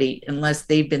somebody unless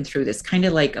they've been through this. Kind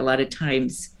of like a lot of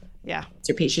times,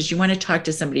 to patients, you want to talk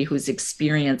to somebody who's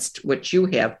experienced what you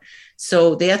have.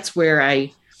 So that's where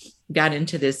I got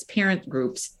into this parent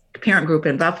group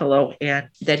in Buffalo, and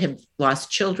that have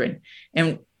lost children.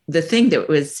 And the thing that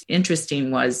was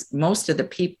interesting was most of the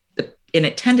people, and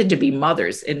it tended to be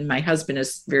mothers, and my husband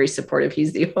is very supportive.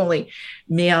 He's the only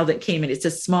male that came in. It's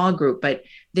a small group, but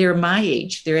they're my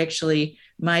age. They're actually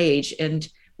my age. And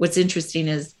what's interesting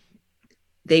is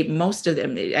most of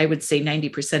them, I would say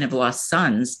 90% have lost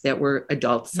sons that were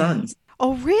adult sons.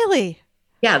 Oh, really?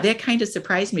 Yeah, that kind of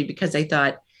surprised me, because I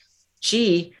thought,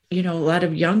 gee, a lot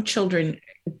of young children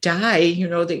die,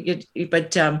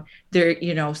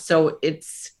 they're, so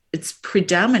it's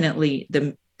predominantly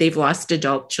they've lost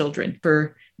adult children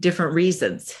for different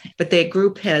reasons, but that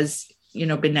group has,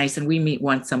 been nice, and we meet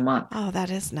once a month. Oh, that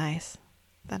is nice.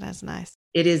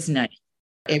 It is nice.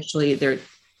 Actually,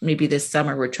 maybe this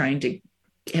summer we're trying to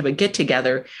have a get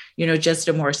together, just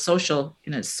a more social,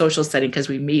 in a social setting, because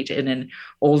we meet in an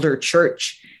older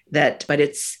church but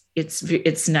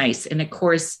it's nice. And of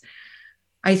course,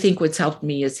 I think what's helped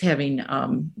me is having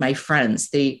my friends.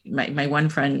 My one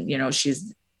friend,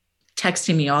 she's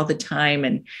texting me all the time,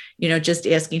 and just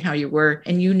asking how you were.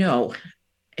 And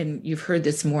and you've heard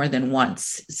this more than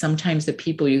once, sometimes the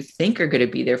people you think are going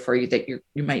to be there for you, that you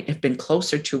might have been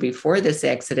closer to before this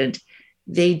accident,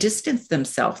 they distance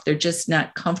themselves. They're just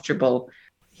not comfortable.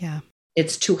 Yeah,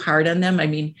 it's too hard on them. I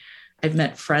mean, I've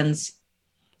met friends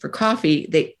for coffee,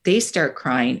 they start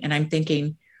crying, and I'm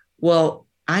thinking, well,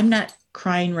 I'm not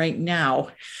crying right now.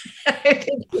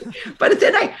 but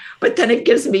then it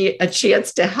gives me a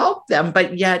chance to help them,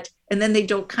 and then they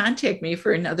don't contact me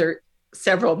for another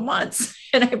several months.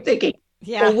 And I'm thinking,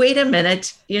 well, wait a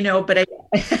minute,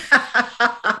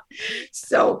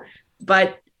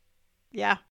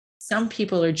 some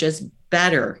people are just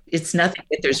better. It's nothing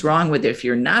that there's wrong with it if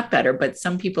you're not better, but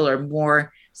some people are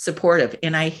more supportive.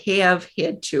 And I have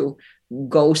had to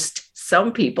ghost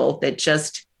some people that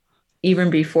just, even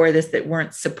before this, that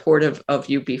weren't supportive of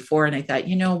you before. And I thought,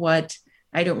 you know what,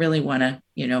 I don't really want to,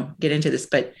 get into this,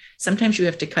 but sometimes you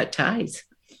have to cut ties.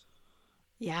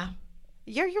 Yeah,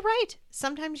 you're right.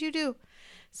 Sometimes you do,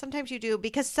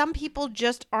 because some people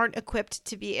just aren't equipped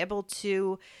to be able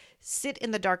to sit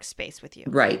in the dark space with you.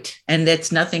 Right. And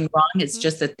that's nothing wrong. It's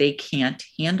just that they can't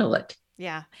handle it.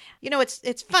 Yeah.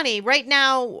 It's funny. Right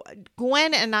now,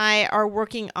 Gwen and I are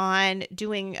working on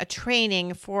doing a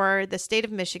training for the state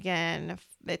of Michigan.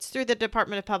 It's through the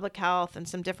Department of Public Health and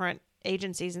some different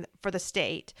agencies for the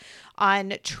state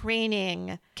on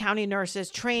training county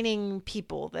nurses, training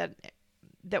people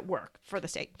that work for the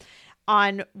state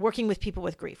on working with people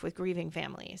with grief, with grieving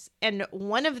families. And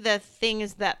one of the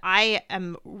things that I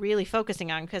am really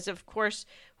focusing on, because of course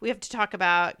we have to talk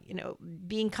about,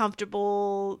 being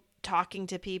comfortable talking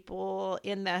to people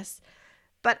in this,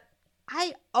 but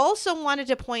I also wanted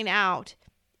to point out,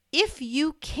 if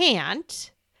you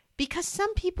can't, because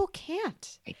some people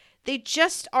can't, they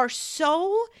just are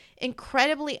so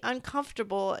incredibly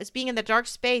uncomfortable as being in the dark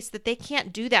space that they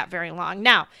can't do that very long.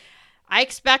 Now, I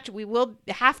expect we will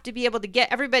have to be able to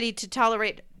get everybody to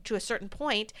tolerate to a certain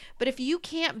point. But if you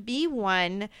can't be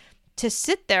one to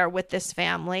sit there with this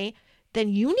family, then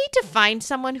you need to find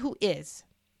someone who is.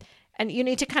 And you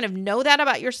need to kind of know that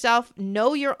about yourself,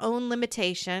 know your own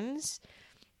limitations,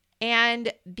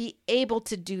 and be able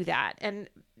to do that. And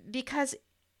because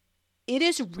it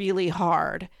is really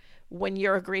hard when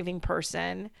you're a grieving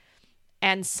person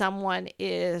and someone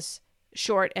is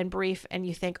short and brief and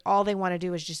you think all they want to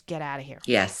do is just get out of here.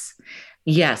 Yes.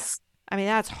 I mean,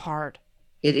 that's hard.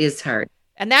 It is hard.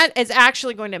 And that is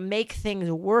actually going to make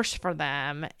things worse for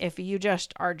them if you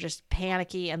just are just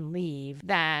panicky and leave,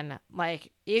 than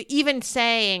like even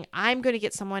saying, I'm going to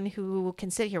get someone who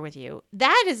can sit here with you.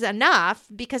 That is enough,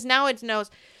 because now it knows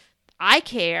I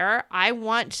care. I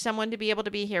want someone to be able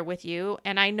to be here with you.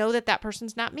 And I know that that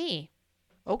person's not me.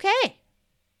 Okay.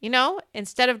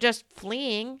 Instead of just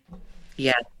fleeing.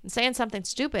 Yeah. And saying something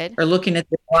stupid. Or looking at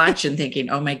the watch and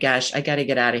thinking, oh my gosh, I got to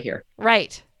get out of here.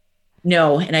 Right.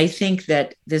 No. And I think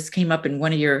that this came up in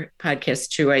one of your podcasts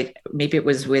too. Maybe it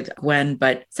was with Gwen,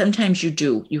 but sometimes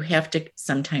you have to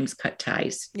sometimes cut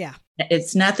ties. Yeah.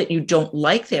 It's not that you don't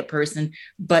like that person,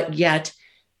 but yet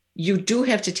you do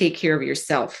have to take care of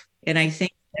yourself. And I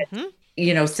think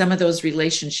that, some of those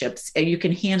relationships, you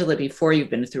can handle it before you've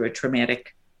been through a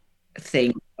traumatic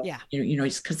thing. Yeah.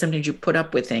 Because sometimes you put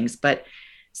up with things, but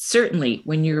certainly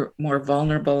when you're more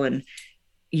vulnerable and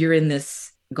you're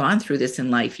gone through this in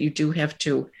life, you have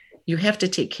to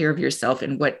take care of yourself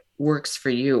and what works for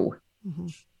you. Mm-hmm.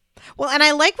 Well, and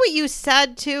I like what you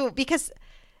said too, because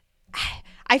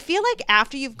I feel like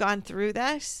after you've gone through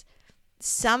this,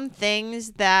 some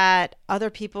things that other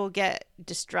people get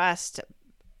distressed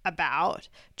about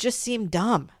just seem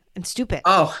dumb and stupid.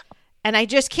 Oh, and I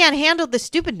just can't handle the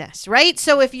stupidness, right?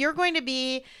 So if you're going to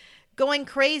be going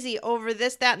crazy over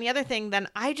this, that, and the other thing, then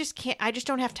I just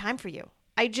don't have time for you.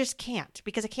 I just can't,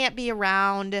 because I can't be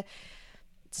around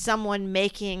someone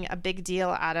making a big deal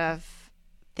out of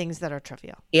things that are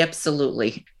trivial.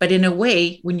 Absolutely. But in a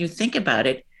way, when you think about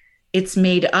it, it's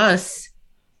made us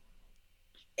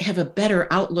have a better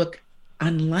outlook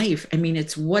on life. I mean,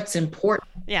 it's what's important.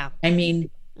 Yeah. I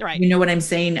mean, right. You know what I'm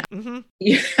saying? Mm-hmm.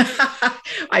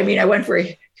 I mean, I went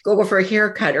go for a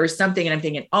haircut or something, and I'm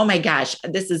thinking, oh my gosh,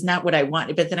 this is not what I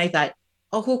want. But then I thought,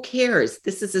 oh, who cares?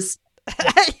 This is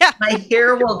yeah. My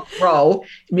hair will grow.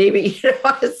 Maybe,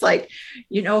 it's like,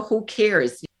 who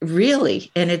cares?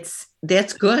 Really? And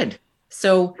that's good.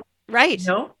 So, right.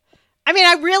 I mean,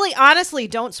 I really honestly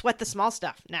don't sweat the small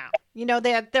stuff now.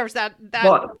 There's that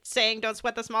saying, don't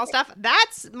sweat the small stuff.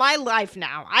 That's my life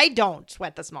now. I don't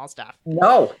sweat the small stuff.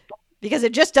 No. Because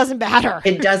it just doesn't matter.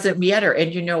 It doesn't matter.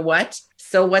 And you know what?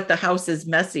 So what? The house is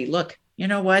messy. Look, you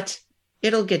know what?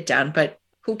 It'll get done, but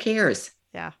who cares?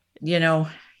 Yeah.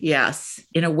 Yes.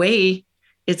 In a way,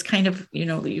 it's kind of,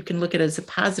 you can look at it as a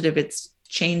positive. It's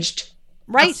changed.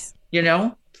 Right. Us,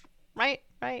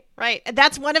 Right.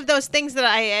 That's one of those things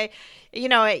that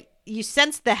you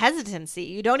sense the hesitancy.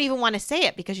 You don't even want to say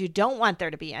it because you don't want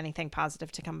there to be anything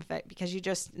positive to come of it, because you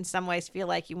just in some ways feel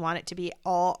like you want it to be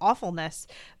all awfulness.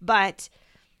 But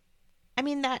I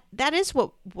mean, that is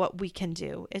what we can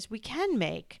do, is we can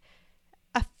make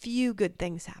a few good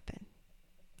things happen.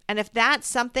 And if that's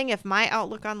something, if my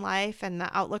outlook on life and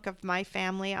the outlook of my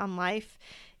family on life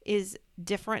is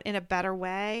different in a better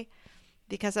way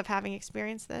because of having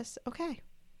experienced this, okay.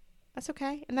 That's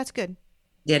okay. And that's good.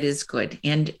 That is good.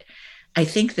 And I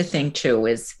think the thing too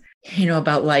is,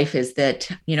 about life is that,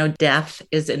 death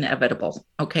is inevitable.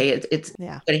 Okay. It's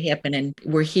going to happen, and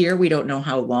we're here. We don't know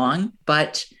how long,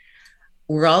 but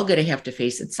we're all going to have to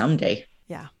face it someday.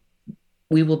 Yeah.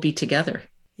 We will be together.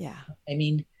 Yeah. I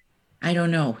mean, I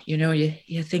don't know,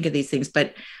 you think of these things,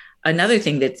 but another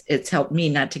thing it's helped me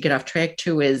not to get off track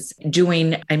too is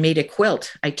I made a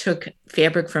quilt. I took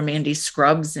fabric from Andy's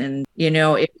Scrubs, and,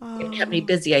 it kept me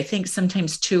busy. I think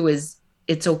sometimes too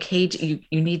it's okay to,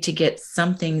 you need to get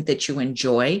something that you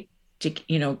enjoy to,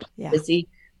 busy,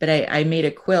 but I made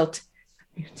a quilt.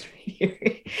 It's right here.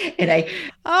 And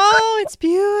it's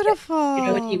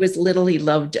beautiful. When he was little, he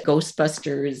loved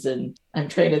Ghostbusters, and I'm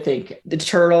trying to think, the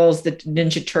Turtles, the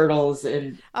Ninja Turtles,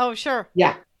 and oh, sure.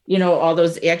 Yeah. All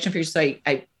those action figures. So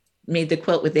I made the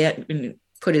quilt with that and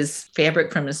put his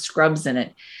fabric from his Scrubs in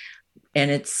it.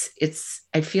 And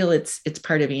I feel it's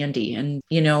part of Andy. And,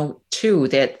 too,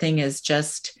 that thing is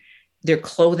just their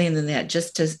clothing and that,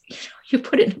 just to, you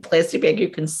put it in a plastic bag, you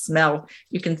can smell,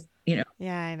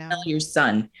 yeah, I know. Smell your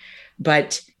son.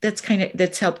 But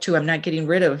that's helped too. I'm not getting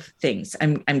rid of things.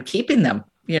 I'm keeping them,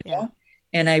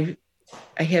 and I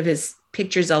have his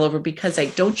pictures all over, because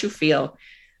don't you feel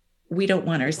we don't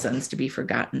want our sons to be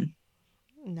forgotten?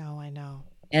 No, I know.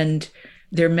 And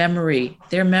their memory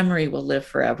will live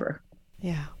forever.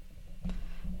 Yeah.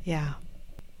 Yeah.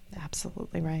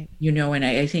 Absolutely right. And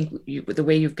I think the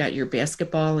way you've got your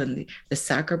basketball and the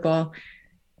soccer ball,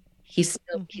 he's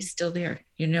still there,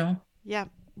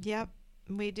 Yep.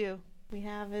 We do. We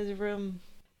have his room,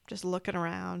 just looking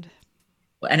around.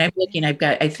 And I'm looking,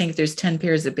 I think there's 10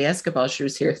 pairs of basketball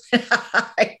shoes here.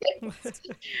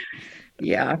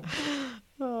 Yeah.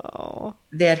 Oh,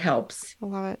 that helps. I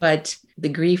love it. But the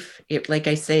grief, like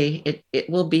I say, it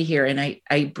will be here. And I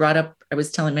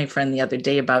was telling my friend the other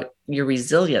day about your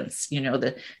resilience,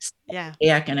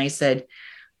 back. And I said,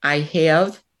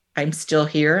 I'm still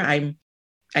here.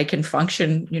 I can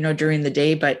function, during the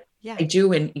day, but I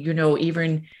do. And,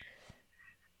 even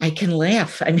I can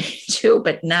laugh. I mean, too,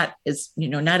 but not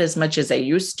as much as I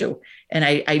used to.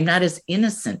 And I'm not as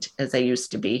innocent as I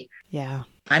used to be. Yeah.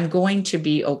 I'm going to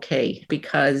be okay,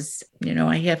 because,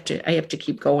 I have to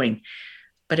keep going.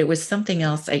 But it was something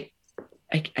else.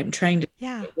 I'm trying to,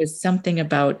 it was something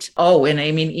about, and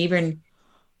I mean, even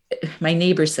my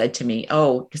neighbor said to me,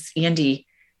 because Andy,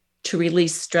 to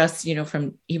release stress, he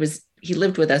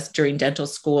lived with us during dental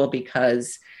school,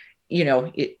 because,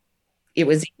 it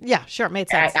was. Yeah, sure. It made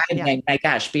sense. My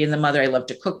gosh, being the mother, I love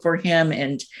to cook for him,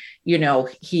 and, he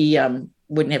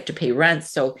wouldn't have to pay rent.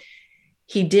 So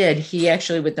he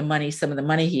actually, with some of the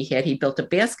money he had, he built a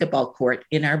basketball court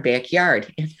in our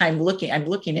backyard. And I'm looking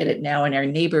at it now, and our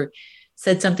neighbor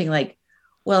said something like,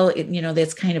 well,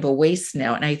 that's kind of a waste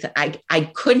now. And I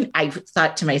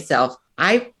thought to myself,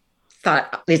 I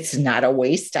thought it's not a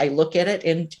waste. I look at it,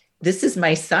 and this is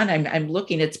my son. I'm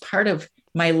looking, it's part of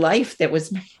my life. That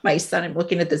was my son. I'm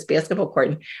looking at this basketball court,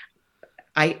 and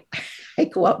I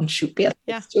go out and shoot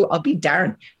baskets too. I'll be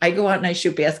darned. I go out and I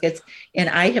shoot baskets, and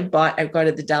I've gone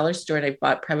to the dollar store, and I've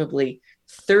bought probably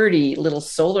 30 little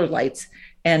solar lights,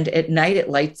 and at night it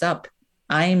lights up.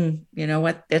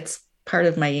 That's part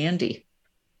of my Andy.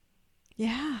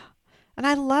 Yeah. And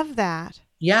I love that.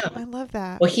 Yeah. I love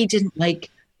that. Well, he didn't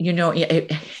like,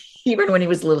 even when he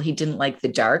was little, he didn't like the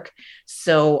dark.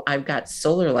 So I've got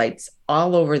solar lights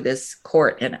all over this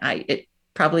court. And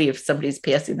probably, if somebody's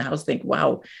passing the house, think,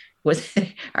 wow,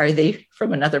 are they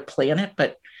from another planet?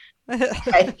 But boy,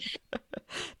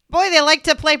 they like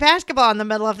to play basketball in the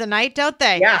middle of the night, don't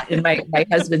they? Yeah. And my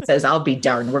husband says, I'll be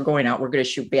darned. We're going out. We're going to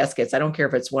shoot baskets. I don't care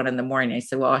if it's 1 a.m. I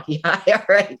said, well, yeah, all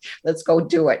right, let's go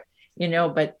do it.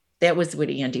 But that was what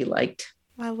Andy liked.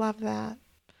 I love that.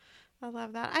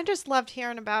 I just loved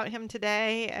hearing about him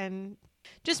today, and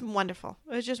just wonderful.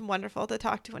 It was just wonderful to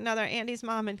talk to another Andy's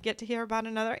mom and get to hear about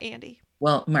another Andy.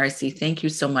 Well, Marcy, thank you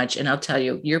so much. And I'll tell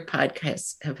you, your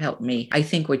podcasts have helped me. I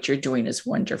think what you're doing is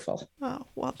wonderful. Oh,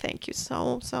 well, thank you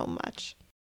so, so much.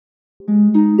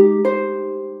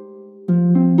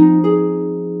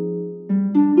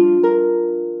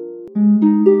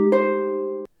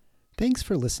 Thanks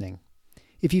for listening.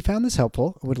 If you found this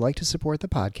helpful and would like to support the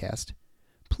podcast,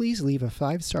 please leave a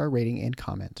 5-star rating and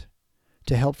comment.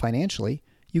 To help financially,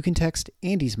 you can text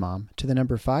Andy's Mom to the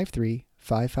number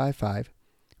 53555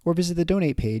 or visit the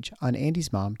donate page on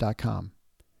andysmom.com.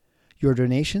 Your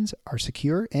donations are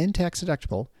secure and tax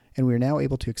deductible, and we are now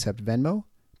able to accept Venmo,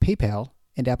 PayPal,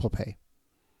 and Apple Pay.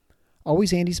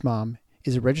 Always Andy's Mom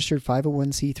is a registered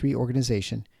 501c3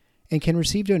 organization and can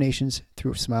receive donations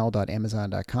through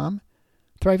smile.amazon.com,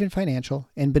 Thrivent Financial,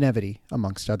 and Benevity,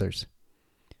 amongst others.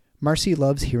 Marcy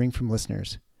loves hearing from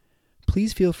listeners.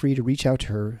 Please feel free to reach out to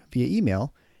her via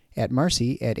email at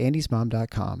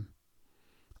marcy@andysmom.com.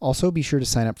 Also, be sure to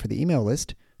sign up for the email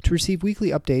list to receive weekly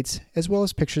updates as well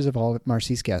as pictures of all of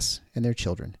Marcy's guests and their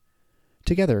children.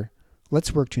 Together,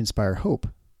 let's work to inspire hope,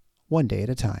 one day at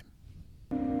a time.